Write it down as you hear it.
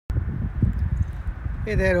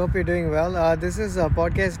Hey there, hope you're doing well. This is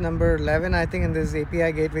podcast number 11, I think, in this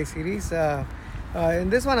API Gateway series. In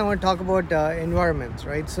this one, I want to talk about environments,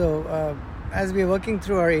 right? As we're working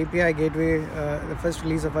through our API Gateway, the first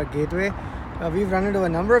release of our gateway, we've run into a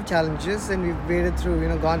number of challenges and we've waded through,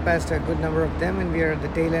 gone past a good number of them, and we are at the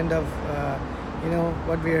tail end of,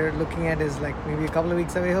 what we're looking at is like maybe a couple of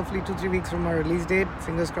weeks away, hopefully 2-3 weeks from our release date.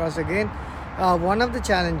 Fingers crossed again. One of the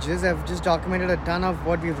challenges, I've just documented a ton of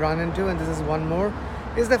what we've run into, and this is one more,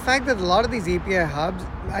 is the fact that a lot of these API hubs,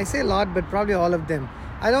 I say a lot, but probably all of them,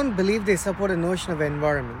 I don't believe they support a notion of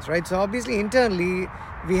environments, right? So obviously internally,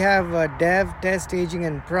 we have dev, test, staging,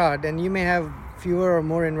 and prod, and you may have fewer or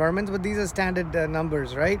more environments, but these are standard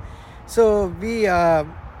numbers, right? So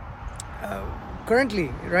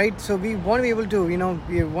currently, right? So we want to be able to,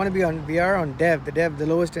 we are on dev, the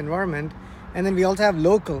lowest environment, and then we also have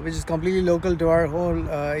local, which is completely local to our whole,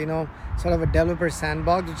 sort of a developer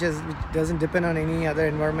sandbox, which doesn't depend on any other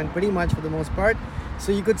environment, pretty much for the most part.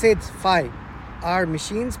 So you could say it's 5, our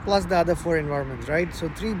machines plus the other 4 environments, right? So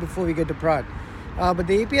 3 before we get to prod. But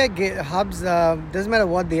the API hubs, doesn't matter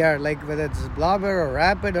what they are, like whether it's Blobber or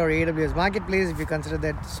Rapid or AWS Marketplace, if you consider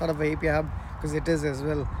that sort of a API hub, because it is as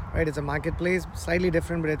well, right? It's a marketplace, slightly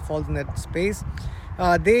different, but it falls in that space.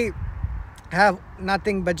 They have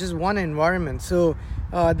nothing but just one environment. So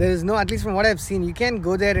there is no, at least from what I've seen, you can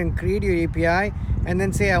go there and create your API and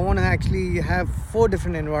then say I want to actually have 4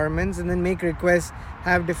 different environments and then make requests,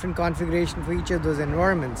 have different configuration for each of those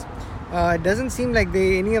environments. It doesn't seem like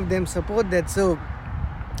any of them support that, so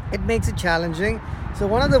it makes it challenging. So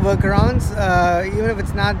one of the workarounds, even if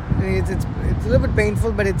it's not, it's a little bit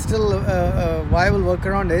painful, but it's still a viable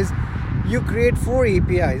workaround, is you create 4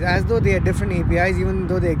 APIs as though they are different APIs, even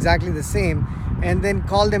though they're exactly the same, and then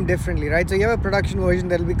call them differently, right? So you have a production version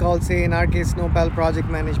that will be called, say, in our case, Snowpal Project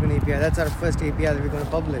Management API. That's our first API that we're going to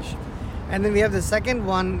publish. And then we have the second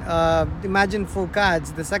one, imagine 4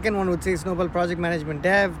 cards. The second one would say Snowpal Project Management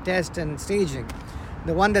Dev, Test, and Staging.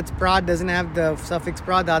 The one that's prod doesn't have the suffix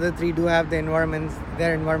prod. The other 3 do have their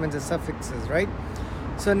environments as suffixes, right?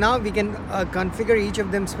 So now we can configure each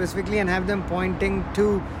of them specifically and have them pointing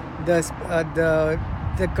to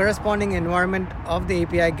the corresponding environment of the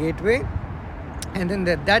API gateway, and then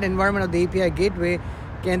that environment of the API gateway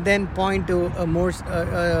can then point to a more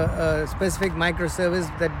specific microservice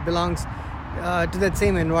that belongs to that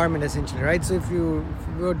same environment, essentially, right? So if you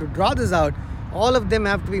were to draw this out, all of them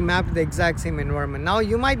have to be mapped to the exact same environment. Now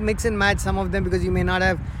you might mix and match some of them because you may not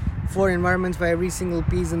have 4 environments for every single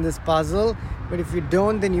piece in this puzzle, but if you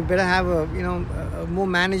don't, then you better have a more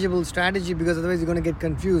manageable strategy, because otherwise you're going to get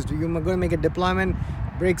confused. You're going to make a deployment,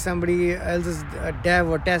 break somebody else's dev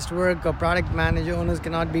or test work, or product manager owners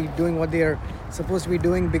cannot be doing what they are supposed to be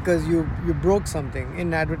doing because you broke something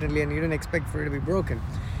inadvertently and you didn't expect for it to be broken.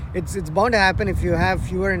 It's bound to happen if you have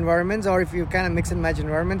fewer environments, or if you kind of mix and match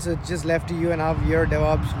environments. So it's just left to you and how your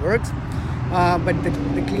DevOps works. But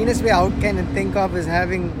the cleanest way I can think of is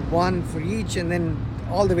having one for each, and then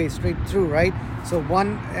all the way straight through, right? So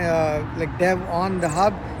one like dev on the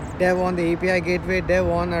hub, dev on the API gateway, dev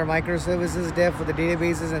on our microservices, dev for the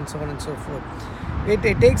databases, and so on and so forth.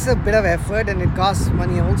 It takes a bit of effort, and it costs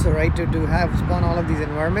money also, right, to have spawn all of these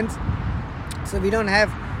environments. So we don't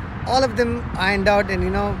have all of them ironed out and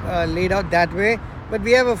laid out that way, but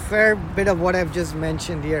we have a fair bit of what I've just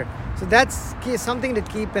mentioned here. So that's something to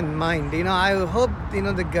keep in mind. I hope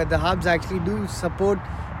the hubs actually do support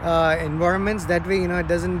environments. That way, you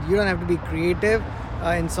don't have to be creative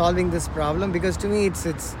in solving this problem, because to me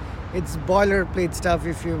it's boilerplate stuff,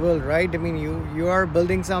 if you will, right? I mean, you are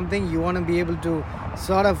building something, you want to be able to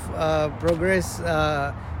sort of progress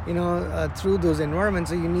through those environments,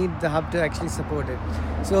 so you need the hub to actually support it.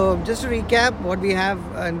 So just to recap, what we have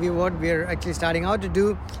and what we're actually starting out to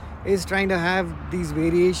do is trying to have these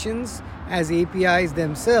variations as APIs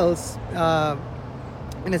themselves,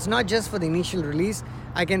 and it's not just for the initial release.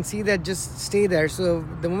 I can see that just stay there. So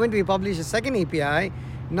the moment we publish a second API,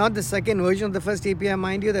 not the second version of the first API,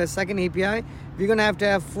 mind you, the second API, we're going to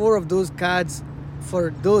have 4 of those cards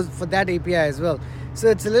for that API as well. So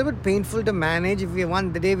it's a little bit painful to manage. If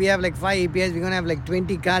the day we have like 5 APIs, we're going to have like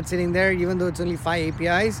 20 cards sitting there, even though it's only 5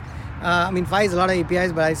 APIs. 5 is a lot of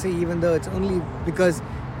APIs, but I say even though it's only because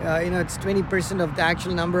it's 20% of the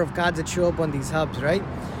actual number of cards that show up on these hubs, right?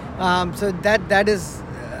 So that is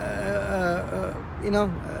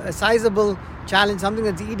a sizable challenge, something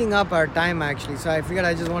that's eating up our time actually. So I figured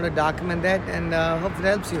I just want to document that, and hope it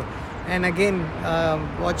helps you. And again,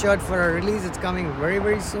 watch out for our release. It's coming very,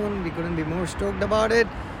 very soon. We couldn't be more stoked about it.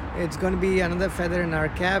 It's going to be another feather in our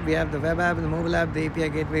cap. We have the web app and the mobile app. The API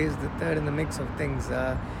gateway is the third in the mix of things.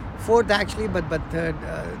 fourth actually, but third,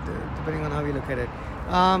 depending on how you look at it.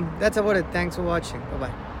 That's about it. Thanks for watching. Bye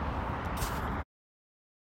bye.